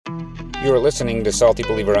You are listening to Salty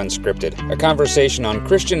Believer Unscripted, a conversation on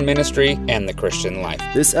Christian ministry and the Christian life.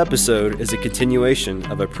 This episode is a continuation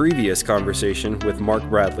of a previous conversation with Mark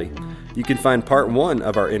Bradley. You can find part 1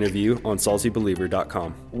 of our interview on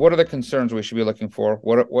saltybeliever.com. What are the concerns we should be looking for?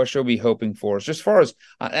 What should we be hoping for? Just as far as,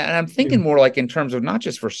 and I'm thinking more like in terms of not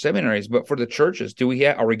just for seminaries, but for the churches.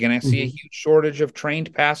 Are we going to see a huge shortage of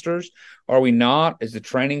trained pastors? Are we not? Is the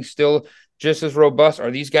training still just as robust?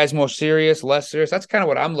 Are these guys more serious, less serious? That's kind of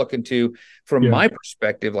what I'm looking to from my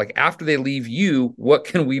perspective. Like after they leave you, what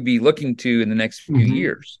can we be looking to in the next few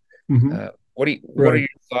years? What are your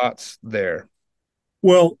thoughts there?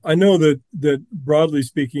 Well, I know that broadly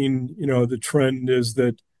speaking, the trend is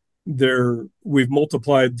that we've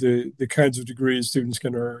multiplied the kinds of degrees students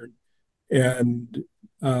can earn. And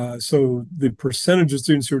so the percentage of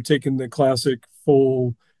students who are taking the classic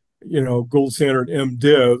full, gold standard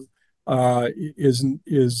MDiv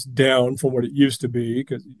is down from what it used to be,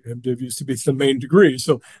 because MDiv used to be the main degree.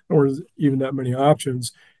 So there weren't even that many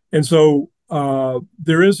options. And so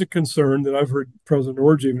there is a concern that I've heard President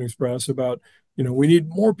Orge even express about, we need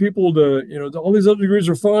more people to, all these other degrees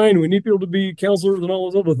are fine. We need people to be counselors and all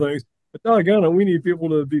those other things. But doggone, we need people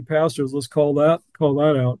to be pastors. Let's call that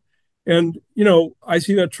out. And, I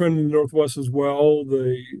see that trend in the Northwest as well.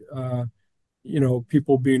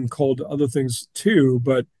 People being called to other things too.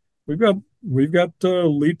 But we've got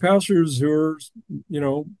lead pastors who are,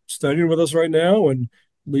 studying with us right now, and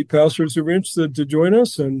lead pastors who are interested to join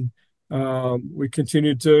us. And we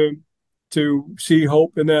continue to see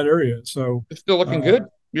hope in that area. So it's still looking good.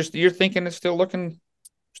 You're thinking it's still looking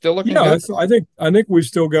good. Yeah, I think we've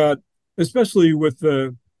still got, especially with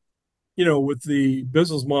the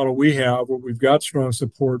business model we have, where we've got strong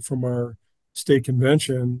support from our state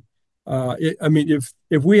convention.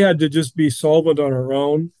 If we had to just be solvent on our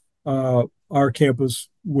own, our campus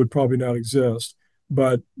would probably not exist.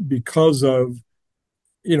 But because of,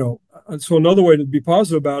 so another way to be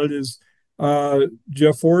positive about it is,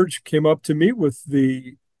 Jeff Forge came up to meet with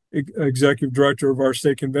the executive director of our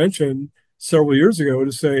state convention several years ago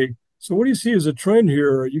to say, so what do you see as a trend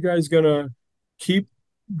here? Are you guys going to keep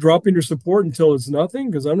dropping your support until it's nothing?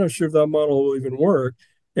 Because I'm not sure if that model will even work.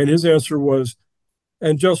 And his answer was,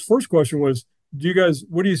 and Jeff's first question was,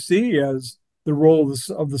 what do you see as the role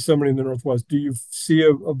of the seminary in the Northwest? Do you see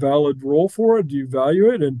a valid role for it? Do you value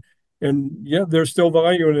it? And yeah, they're still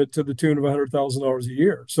valuing it to the tune of $100,000 a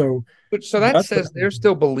year. So that says they're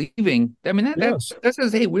still believing. I mean, that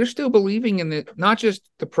says, hey, we're still believing in not just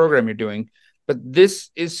the program you're doing, but this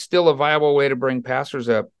is still a viable way to bring pastors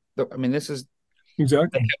up. I mean, this is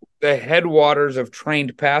exactly the headwaters of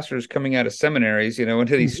trained pastors coming out of seminaries,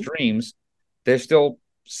 into these streams. They still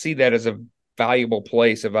see that as a valuable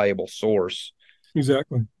place, a valuable source.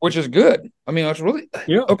 Exactly. Which is good. I mean, it's really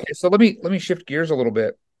okay. So let me shift gears a little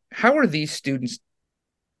bit. How are these students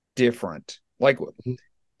different? Like,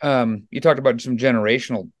 you talked about some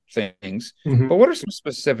generational things, but what are some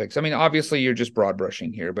specifics? I mean, obviously you're just broad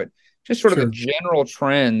brushing here, but just sort of the general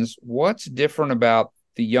trends. What's different about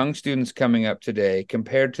the young students coming up today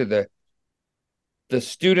compared to the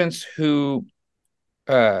students who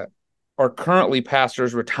are currently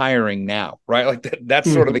pastors retiring now, right? Like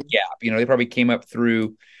that's sort of the gap. They probably came up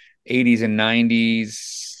through 80s and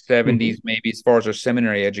 90s. 70s, maybe, as far as their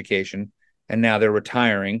seminary education, and now they're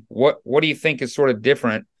retiring. What do you think is sort of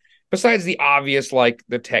different besides the obvious, like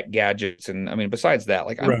the tech gadgets? And I mean, besides that,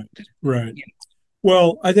 like, right.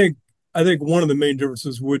 Well, I think one of the main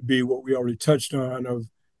differences would be what we already touched on, of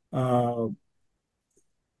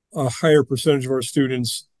a higher percentage of our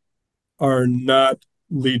students are not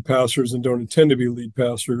lead pastors and don't intend to be lead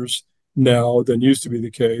pastors now than used to be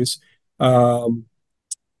the case.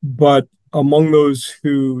 But among those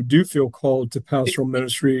who do feel called to pastoral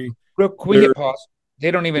ministry, can we hit pause? They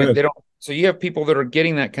don't. So you have people that are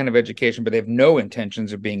getting that kind of education, but they have no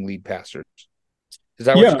intentions of being lead pastors. Is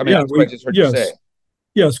that what that's what I just heard you say?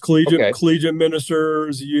 Yes, collegiate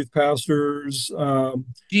ministers, youth pastors. Do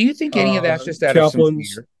you think any of that's just out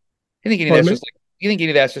chaplains? Of some fear? I think any of that's you think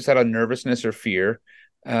any of that's just out of nervousness or fear?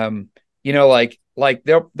 Those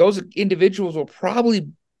individuals will probably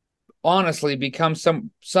honestly become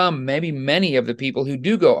some maybe many of the people who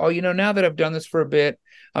do go, now that I've done this for a bit,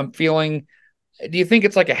 I'm feeling. Do you think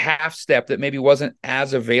it's like a half step that maybe wasn't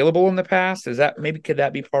as available in the past? Could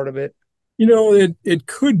that be part of it? It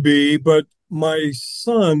could be, but my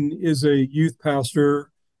son is a youth pastor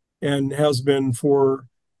and has been for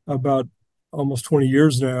about almost 20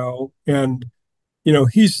 years now. And,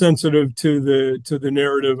 he's sensitive to the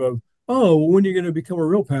narrative of, when are you going to become a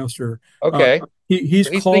real pastor? Okay. He's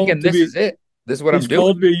called thinking to this is it. This is what I'm He's doing.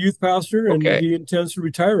 called to be a youth pastor, and Okay. he intends to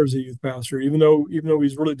retire as a youth pastor, even though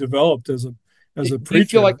he's really developed as a Do you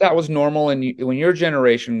feel like preacher. that was normal when your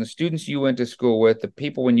generation, the students you went to school with, the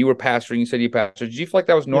people when you were pastoring, you said you pastored, did you feel like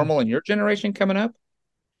that was Yeah. normal in your generation coming up?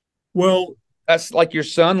 Well, That's like your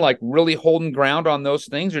son, like really holding ground on those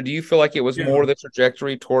things, or do you feel like it was yeah. more the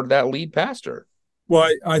trajectory toward that lead pastor? Well,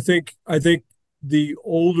 I think the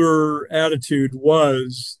older attitude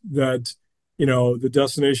was that, the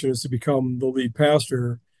destination is to become the lead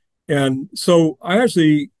pastor. And so I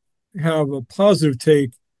actually have a positive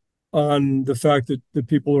take on the fact that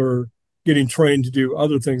people are getting trained to do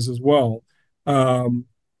other things as well. Um,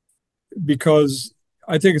 because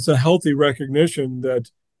I think it's a healthy recognition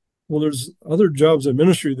that, well, there's other jobs in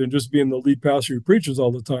ministry than just being the lead pastor who preaches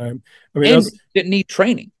all the time. I mean, And that's didn't need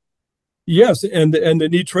training. yes, and they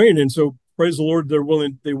need training, and so praise the Lord,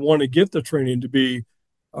 they want to get the training to be,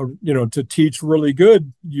 to teach really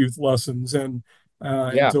good youth lessons and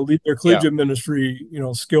Yeah. to lead their Yeah. collegiate ministry,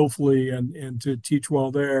 skillfully and to teach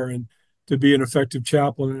well there and to be an effective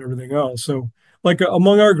chaplain and everything else. So, like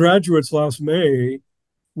among our graduates last May,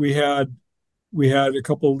 we had we had a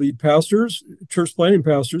couple of lead pastors, church planting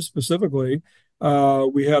pastors specifically.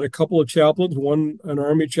 We had a couple of chaplains, one an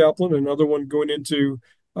army chaplain, another one going into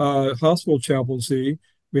hospital chaplaincy.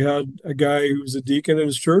 We had a guy who was a deacon in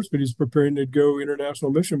his church, but he's preparing to go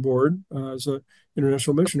international mission board as an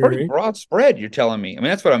international A pretty missionary. broad spread, you're telling me. I mean,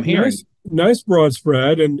 that's what I'm hearing. Nice broad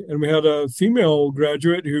spread, and we had a female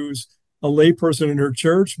graduate who's a layperson in her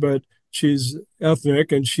church, but she's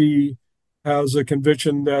ethnic, and she has a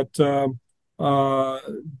conviction that uh,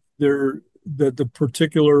 there that the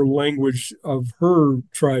particular language of her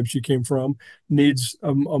tribe she came from needs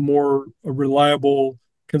a more reliable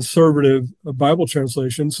conservative Bible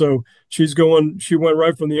translation. So she went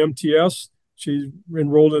right from the MTS. She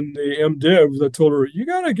enrolled in the MDiv that told her, you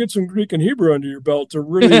got to get some Greek and Hebrew under your belt to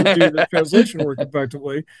really do the translation work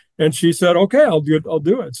effectively. And she said, okay, I'll do it. I'll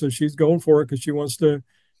do it. So she's going for it because she wants to So,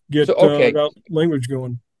 get okay, that language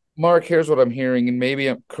going. Mark, here's what I'm hearing, and maybe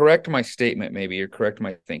I'm correct my statement, maybe you're correct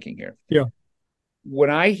my thinking here. Yeah.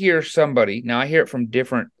 When I hear somebody, now I hear it from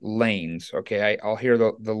different lanes. Okay. I'll hear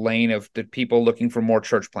the lane of the people looking for more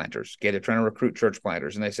church planters. Okay. They're trying to recruit church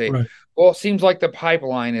planters. And they say, Right. well, it seems like the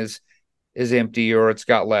pipeline is empty or it's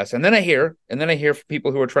got less. And then I hear from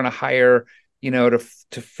people who are trying to hire,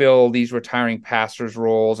 to fill these retiring pastors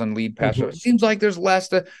roles and lead pastors. Mm-hmm. It seems like there's less.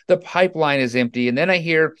 The pipeline is empty. And then I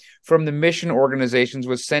hear from the mission organizations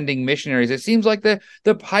with sending missionaries. It seems like the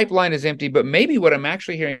pipeline is empty. But maybe what I'm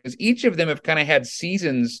actually hearing is each of them have kind of had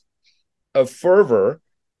seasons of fervor.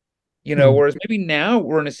 Mm-hmm. Whereas maybe now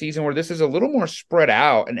we're in a season where this is a little more spread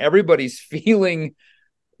out and everybody's feeling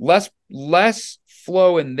less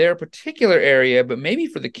flow in their particular area, but maybe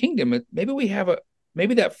for the kingdom,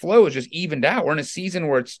 maybe that flow is just evened out. We're in a season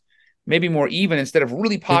where it's maybe more even instead of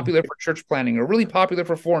really Yeah. popular for church planting or really popular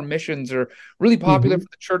for foreign missions or really popular Mm-hmm. for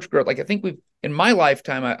the church growth. Like I think in my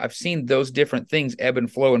lifetime, I've seen those different things ebb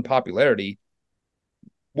and flow in popularity.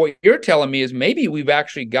 What you're telling me is maybe we've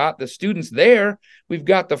actually got the students there, we've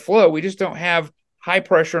got the flow, we just don't have high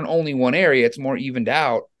pressure in only one area. It's more evened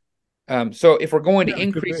out. So if we're going to Yeah,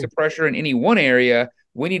 it could increase be. the pressure in any one area,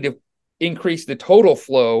 we need to increase the total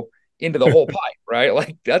flow into the whole pipe, right?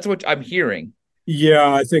 Like that's what I'm hearing.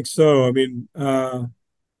 Yeah, I think so. I mean,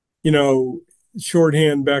 you know,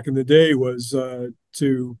 shorthand back in the day was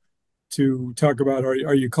to talk about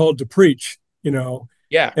are you called to preach, Yeah,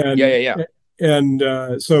 yeah, and yeah,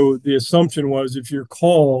 yeah. so the assumption was if you're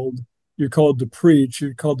called to preach,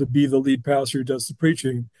 you're called to be the lead pastor who does the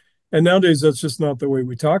preaching. And nowadays that's just not the way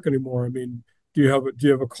we talk anymore. I mean, do you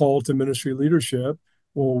have a call to ministry leadership?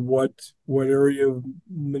 Well, what area of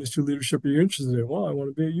ministry leadership are you interested in? Well, I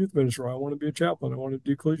want to be a youth minister. I want to be a chaplain. I want to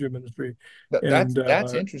do collegiate ministry. That's And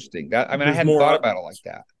that's interesting. That I mean, I there's hadn't more thought about it like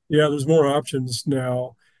that. yeah, there's more options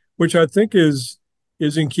now, which I think is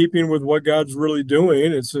in keeping with what God's really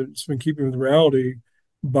doing. It's in keeping with reality,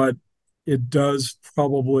 but it does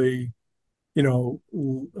probably, narrow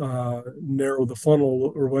the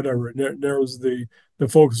funnel or whatever. It narrows the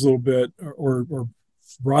focus a little bit, or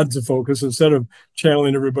broadens the focus instead of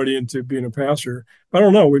channeling everybody into being a pastor. But I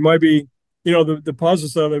don't know. We might be, the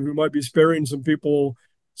positive side of it, we might be sparing some people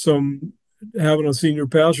some having a senior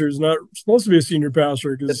pastor is not supposed to be a senior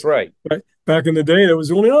pastor That's because right. back in the day that was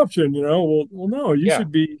the only option. Well, no, you Yeah.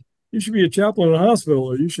 should be a chaplain in a hospital,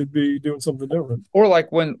 or you should be doing something different. Or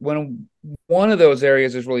like when one of those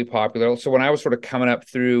areas is really popular. So when I was sort of coming up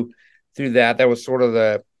through that was sort of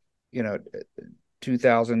the, you know,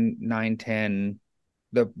 2009, 10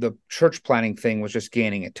 the church planting thing was just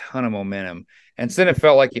gaining a ton of momentum. And then it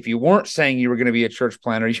felt like if you weren't saying you were going to be a church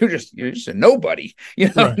planter, you're just a nobody,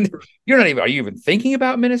 Right. You're not even, are you even thinking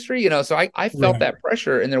about ministry? So I felt Right. that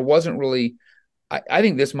pressure, and there wasn't really, I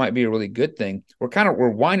think this might be a really good thing. We're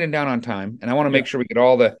winding down on time, and I want to make sure we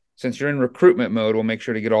get since you're in recruitment mode, we'll make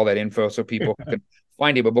sure to get all that info so people can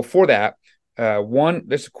find you. But before that,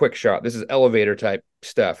 this is a quick shot. This is elevator type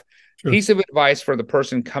stuff. Sure. Piece of advice for the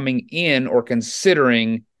person coming in or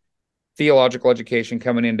considering theological education,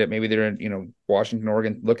 coming into, maybe they're in, Washington,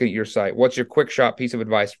 Oregon, looking at your site. What's your quick shot piece of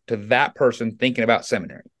advice to that person thinking about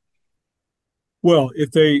seminary? Well,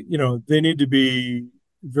 if they need to be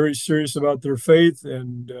very serious about their faith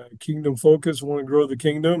and kingdom focus, want to grow the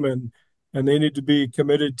kingdom, and they need to be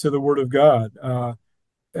committed to the Word of God. Uh,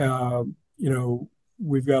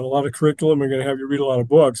 we've got a lot of curriculum. We're going to have you read a lot of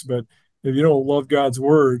books, but if you don't love God's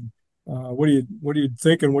Word, what are you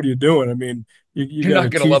thinking? What are you doing? I mean, you You're got not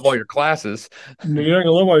to going to love all teach. your classes. You're not going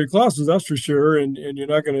to love all your classes, that's for sure, and you're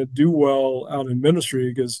not going to do well out in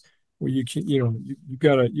ministry because you can, you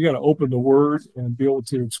got to open the Word and be able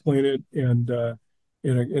to explain it and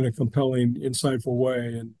in a compelling, insightful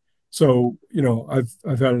way. And so,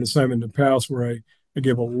 I've had an assignment in the past where I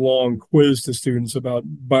gave a long quiz to students about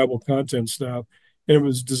Bible content stuff. And it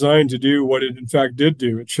was designed to do what it in fact did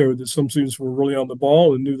do. It showed that some students were really on the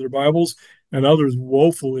ball and knew their Bibles, and others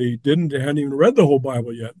woefully hadn't even read the whole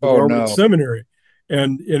Bible yet, but Oh were already in no. seminary.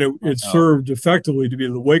 And it No. served effectively to be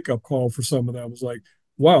the wake up call for some of them. It was like,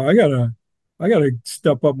 wow, I gotta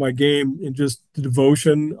step up my game in just the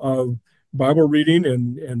devotion of Bible reading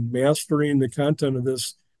and mastering the content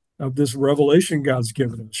of this revelation God's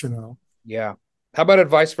given us. Yeah. How about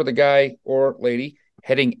advice for the guy or lady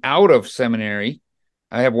heading out of seminary?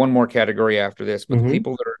 I have one more category after this, but the Mm-hmm.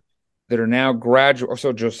 people that are now graduate.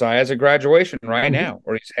 So Josiah's a graduation right Mm-hmm. now,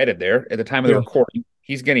 or he's headed there at the time of the Yeah. recording.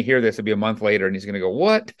 He's going to hear this. It'll be a month later, and he's going to go,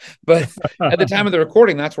 "What?" But at the time of the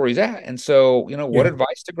recording, that's where he's at. And so, what Yeah.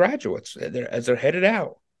 advice to graduates as they're headed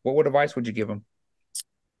out? What advice would you give them?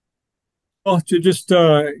 Well, to just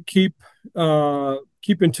keep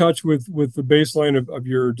in touch with the baseline of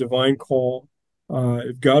your divine call.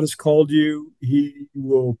 If God has called you, He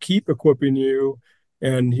will keep equipping you,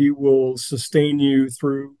 and He will sustain you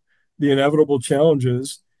through the inevitable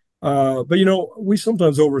challenges. But we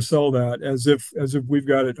sometimes oversell that as if we've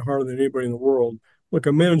got it harder than anybody in the world. Look,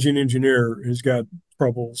 a managing engineer has got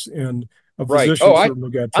troubles, and a Right. physician certainly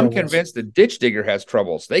got I'm troubles. convinced the ditch digger has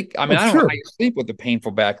troubles. Oh, I don't know how sure, you sleep with a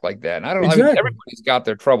painful back like that. And exactly. everybody's got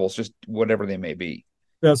their troubles, just whatever they may be.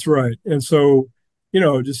 That's right. And so,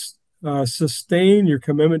 just sustain your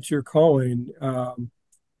commitment to your calling.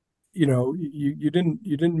 You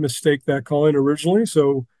didn't mistake that calling originally,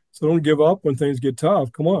 so don't give up when things get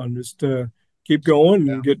tough. Come on, just keep going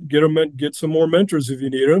Yeah. and get some more mentors if you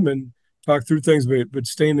need them, and talk through things, but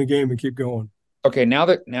stay in the game and keep going. Okay, now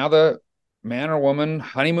the man or woman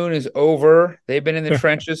honeymoon is over. They've been in the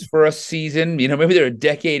trenches for a season. Maybe they're a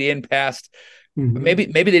decade in past. Mm-hmm. Maybe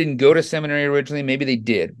they didn't go to seminary originally. Maybe they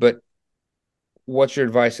did. But what's your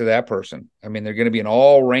advice to that person? I mean, they're going to be in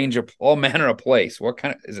all manner of place. What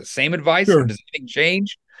kind of, is it same advice, or Sure. does anything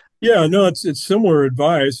change? Yeah, no, it's similar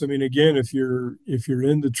advice. I mean, again, if you're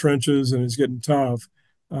in the trenches and it's getting tough,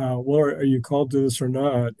 well, are you called to this or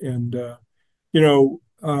not? And you know,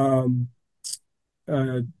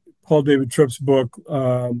 uh, Paul David Tripp's book,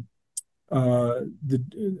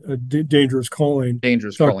 the Dangerous Calling,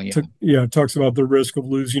 Dangerous calling, yeah. talks about the risk of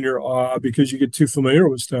losing your awe because you get too familiar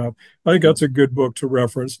with stuff. I think that's a good book to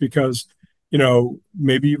reference because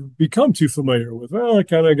maybe you become too familiar with, well, I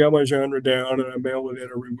kind of got my genre down and I mail it in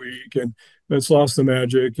every week and it's lost the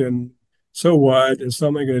magic and so what? It's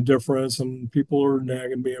not making a difference and people are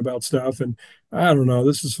nagging me about stuff and I don't know,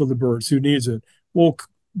 this is for the birds. Who needs it? Well,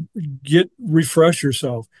 refresh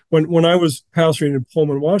yourself. When I was pastoring in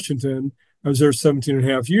Pullman, Washington, I was there 17 and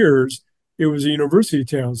a half years. It was a university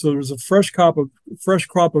town. So there was a fresh crop of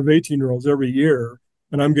 18-year-olds every year,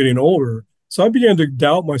 and I'm getting older. So I began to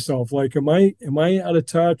doubt myself, like, am I out of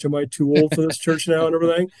touch? Am I too old for this church now and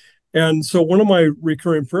everything? And so one of my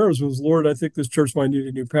recurring prayers was, Lord, I think this church might need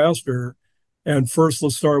a new pastor. And first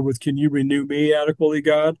let's start with, can you renew me adequately,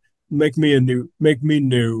 God? Make me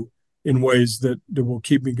new in ways that will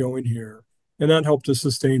keep me going here. And that helped to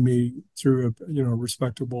sustain me through a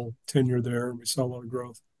respectable tenure there. And we saw a lot of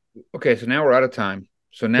growth. Okay, so now we're out of time.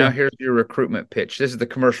 So now Yeah, here's your recruitment pitch. This is the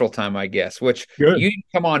commercial time, I guess, which good. you didn't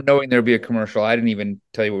come on knowing there'd be a commercial. I didn't even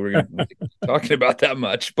tell you what we were going to be talking about that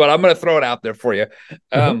much, but I'm going to throw it out there for you.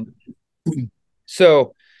 Uh-huh.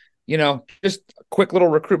 So, just a quick little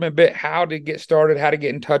recruitment bit, how to get started, how to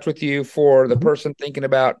get in touch with you for the person thinking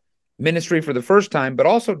about ministry for the first time, but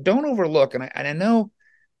also don't overlook. And I know,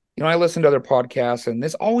 I listen to other podcasts, and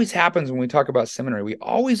this always happens when we talk about seminary. We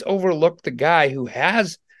always overlook the guy who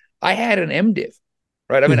has. I had an MDiv,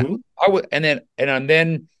 right? I mean, Mm-hmm. I would, and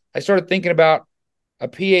then I started thinking about a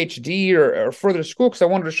PhD or further school because I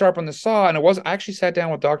wanted to sharpen the saw. And I actually sat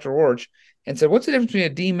down with Dr. Orch and said, "What's the difference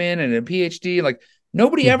between a DMin and a PhD?" Like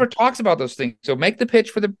nobody Mm-hmm. ever talks about those things. So make the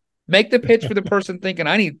pitch for the person thinking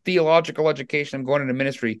I need theological education. I'm going into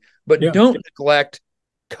ministry, but Yeah. don't neglect.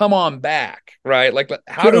 Come on back, right? Like,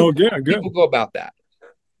 how Sure. do Oh, yeah. people Good. go about that?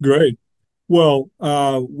 Great. Well,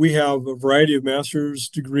 we have a variety of master's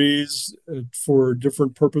degrees for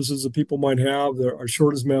different purposes that people might have. Our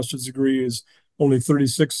shortest master's degree is only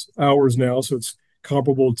 36 hours now, so it's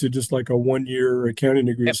comparable to just like a 1 year accounting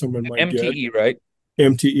degree someone might get. MTE, right?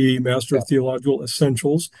 MTE, Master Yeah. of Theological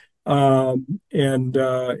Essentials,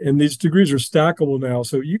 and these degrees are stackable now.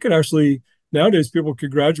 So you could actually nowadays people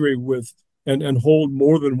could graduate with and hold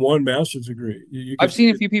more than one master's degree. You I've could, seen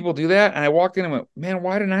a few people do that, and I walked in and went, "Man,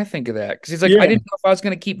 why didn't I think of that?" Because he's like, "I yeah, didn't know if I was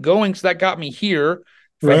going to keep going, so that got me here.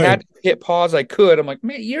 If I right, had to hit pause, I could." I'm like,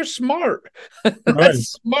 "Man, you're smart. right.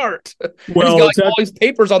 That's smart." And he's Well, got like all these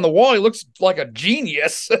papers on the wall. He looks like a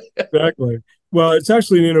genius. exactly. Well, it's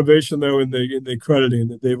actually an innovation though in the crediting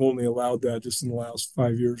that they've only allowed that just in the last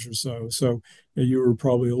 5 years or so. So you were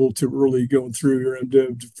probably a little too early going through your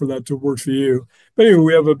MDiv for that to work for you. But anyway,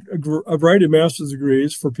 we have a variety of master's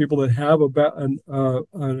degrees for people that have an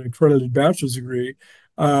accredited bachelor's degree.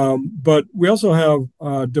 But we also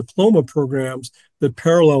have diploma programs that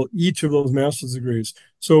parallel each of those master's degrees.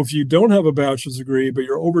 So if you don't have a bachelor's degree, but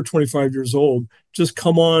you're over 25 years old, just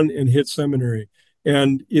come on and hit seminary.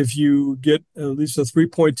 And if you get at least a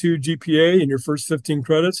 3.2 GPA in your first 15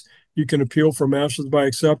 credits, you can appeal for master's by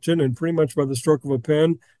exception, and pretty much by the stroke of a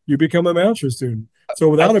pen, you become a master's student. So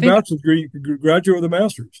I without a think bachelor's degree, you could graduate with a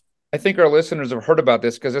master's. I think our listeners have heard about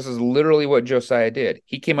this because this is literally what Josiah did.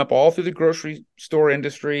 He came up all through the grocery store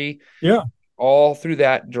industry, Yeah. all through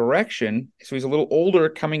that direction. So he's a little older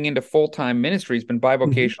coming into full-time ministry. He's been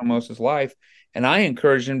Mm-hmm. bivocational most of his life. And I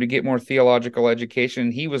encouraged him to get more theological education.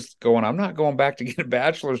 He was going, I'm not going back to get a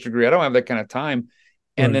bachelor's degree. I don't have that kind of time.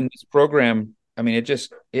 And Right. then this program, I mean,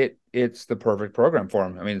 it's the perfect program for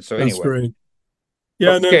him. I mean, so That's anyway. great.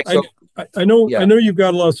 Yeah, and then Okay, so I yeah. know you've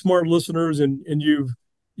got a lot of smart listeners, and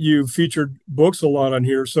you've featured books a lot on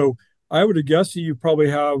here. So I would have guessed that you probably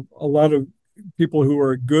have a lot of people who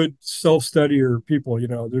are good self-studier people.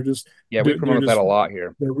 Yeah, we they're promote that just a lot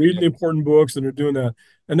here. they're reading Yeah. the important books and they're doing that,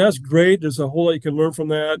 and that's great. There's a whole lot you can learn from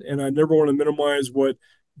that, and I never want to minimize what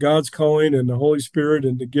God's calling and the Holy Spirit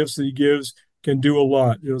and the gifts that He gives can do a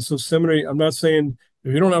lot. So seminary. I'm not saying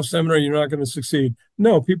if you don't have seminary, you're not going to succeed.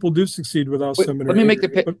 No, people do succeed without Let me seminary. make the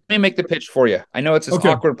pitch. But Let me make the pitch for you. I know it's this okay,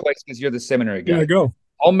 awkward place because you're the seminary yeah, guy. go.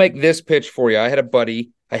 I'll make this pitch for you. I have a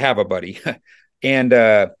buddy,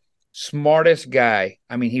 and smartest guy.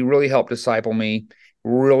 I mean, he really helped disciple me.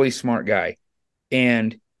 Really smart guy,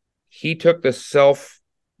 and he took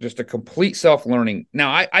just a complete self learning.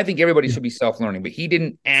 Now, I think everybody Yeah, should be self learning, but he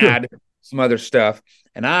didn't sure. add some other stuff.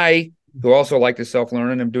 And I, who also like to self learn,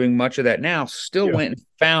 and I'm doing much of that now, still Yeah. went and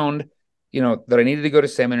found, that I needed to go to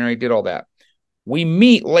seminary. Did all that. We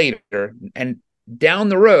meet later, and down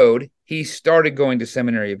the road, he started going to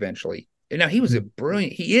seminary eventually. And now he is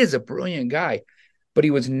a brilliant guy, but he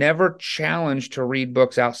was never challenged to read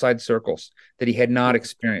books outside circles that he had not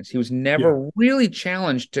experienced. He was Yeah. never really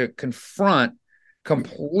challenged to confront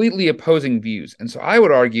completely opposing views. And so I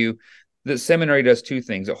would argue that seminary does two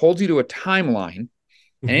things. It holds you to a timeline,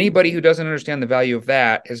 and Hmm. anybody who doesn't understand the value of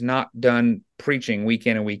that has not done preaching week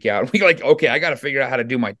in and week out. We like, okay, I got to figure out how to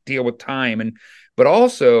do my deal with time. But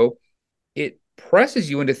also it presses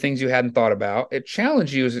you into things you hadn't thought about. Yes.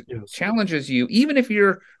 Challenges you, even if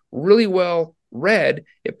you're really well read,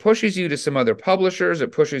 it pushes you to some other publishers,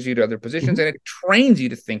 it pushes you to other positions, Hmm. and it trains you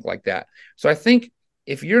to think like that. So I think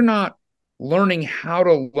if you're not learning how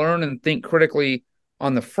to learn and think critically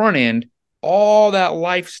on the front end, all that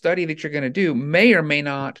life study that you're going to do may or may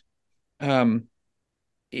not um,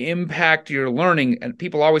 impact your learning. And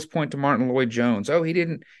people always point to Martin Lloyd Jones. Oh, he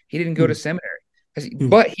didn't go to seminary,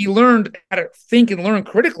 but he learned how to think and learn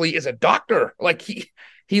critically as a doctor. Like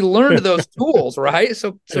he learned those tools, right?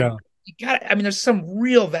 So Yeah. you got. I mean, there's some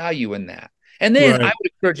real value in that. And then I Right.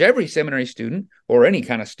 would encourage every seminary student or any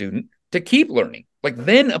kind of student to keep learning. Like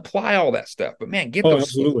then apply all that stuff. But man, get Oh, those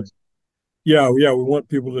absolutely. skills. Yeah. Yeah. We want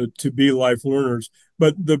people to be life learners,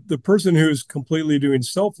 but the person who's completely doing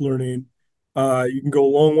self-learning, you can go a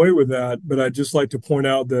long way with that. But I'd just like to point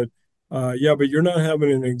out that, yeah, but you're not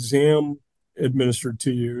having an exam administered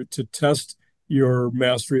to you to test your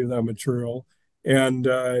mastery of that material. And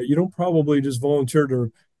you don't probably just volunteer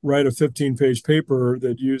to write a 15-page paper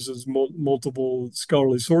that uses multiple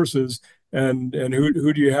scholarly sources. And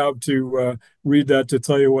who do you have to read that to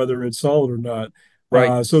tell you whether it's solid or not?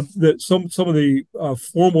 Right. So that some of the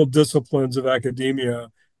formal disciplines of academia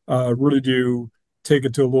really do take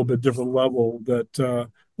it to a little bit different level that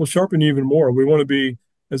will sharpen you even more. We want to be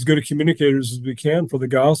as good a communicators as we can for the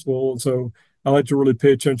gospel, and so I like to really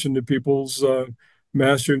pay attention to people's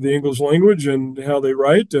mastery of the English language and how they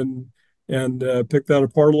write, and pick that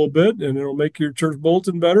apart a little bit, and it'll make your church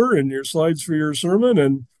bulletin better and your slides for your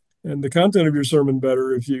sermon and the content of your sermon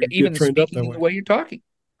better if you Even get trained up speaking that in way. the way you're talking.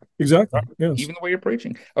 Exactly. Right? Yes. Even the way you're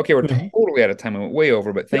preaching. Okay, we're Mhm. totally out of time. We went way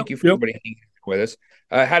over, but thank you for everybody hanging with us.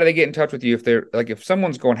 How do they get in touch with you if they're like, if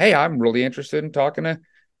someone's going, hey, I'm really interested in talking to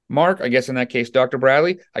Mark, I guess in that case, Dr.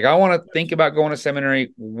 Bradley, like I want to think about going to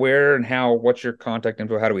seminary, where and how, what's your contact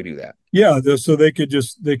info? How do we do that? Yeah, so they could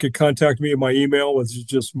contact me at my email, which is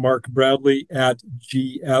just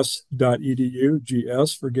markbradley@gs.edu,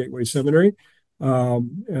 GS for Gateway Seminary.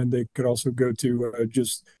 And they could also go to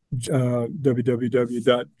just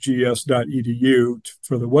www.gs.edu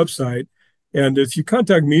for the website. And if you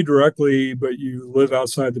contact me directly, but you live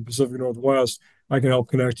outside the Pacific Northwest, I can help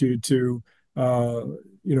connect you to our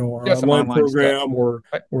Yeah, some online online stuff. program or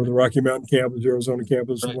Right. the Rocky Mountain campus, Arizona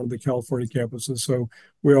campus, or Right. one of the California campuses. So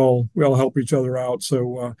we all help each other out.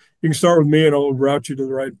 So you can start with me, and I'll route you to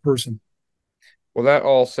the right person. Well, that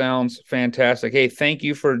all sounds fantastic. Hey, thank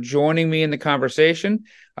you for joining me in the conversation.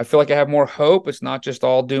 I feel like I have more hope. It's not just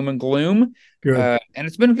all doom and gloom. Good. And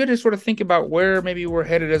it's been good to sort of think about where maybe we're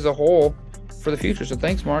headed as a whole for the future. So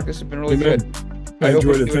thanks, Mark. This has been really Amen. good. I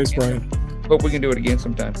enjoyed it. Thanks, Brian. Hope we can do it again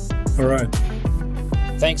sometime. All right.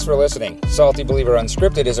 Thanks for listening. Salty Believer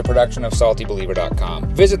Unscripted is a production of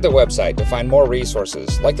saltybeliever.com. Visit the website to find more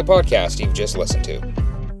resources like the podcast you've just listened to.